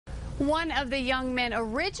One of the young men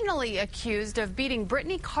originally accused of beating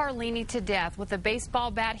Brittany Carlini to death with a baseball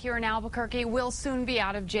bat here in Albuquerque will soon be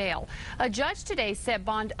out of jail. A judge today set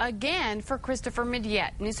bond again for Christopher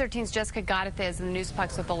Midyette. News 13's Jessica Goddard is in the News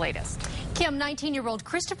Pucks with the latest. Kim, 19-year-old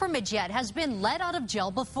Christopher Midyette has been let out of jail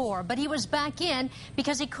before, but he was back in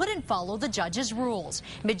because he couldn't follow the judge's rules.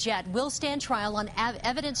 Midyette will stand trial on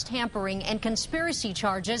evidence tampering and conspiracy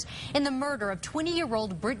charges in the murder of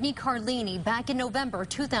 20-year-old Brittany Carlini back in November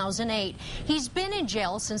 2008. He's been in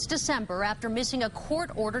jail since December after missing a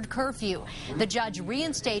court-ordered curfew. The judge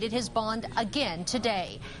reinstated his bond again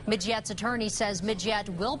today. Midyette's attorney says Midyette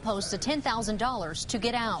will post the $10,000 to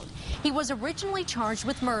get out. He was originally charged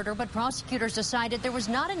with murder, but prosecutors decided there was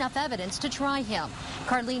not enough evidence to try him.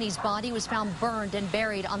 Carlini's body was found burned and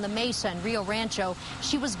buried on the Mesa in Rio Rancho.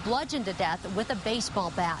 She was bludgeoned to death with a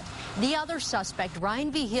baseball bat. The other suspect,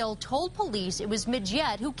 Ryan Vigil, told police it was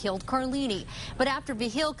Midyette who killed Carlini. But after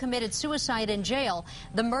Vigil committed suicide in jail,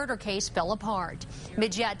 the murder case fell apart.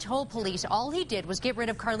 Midyette told police all he did was get rid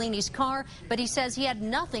of Carlini's car, but he says he had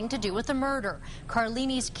nothing to do with the murder.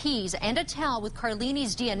 Carlini's keys and a towel with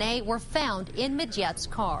Carlini's DNA were found in Midyette's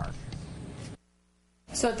car.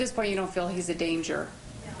 So at this point, you don't feel he's a danger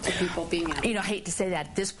to people being out? You know, I hate to say that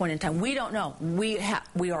at this point in time. We don't know. We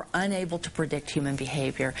are unable to predict human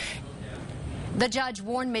behavior. The judge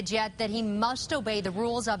warned Midyette that he must obey the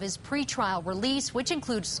rules of his pretrial release, which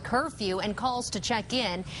includes curfew and calls to check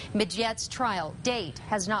in. Midyette's trial date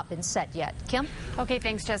has not been set yet. Kim? Okay,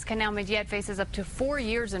 thanks, Jessica. Now, Midyette faces up to 4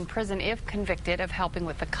 years in prison if convicted of helping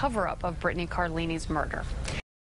with the cover-up of Brittany Carlini's murder.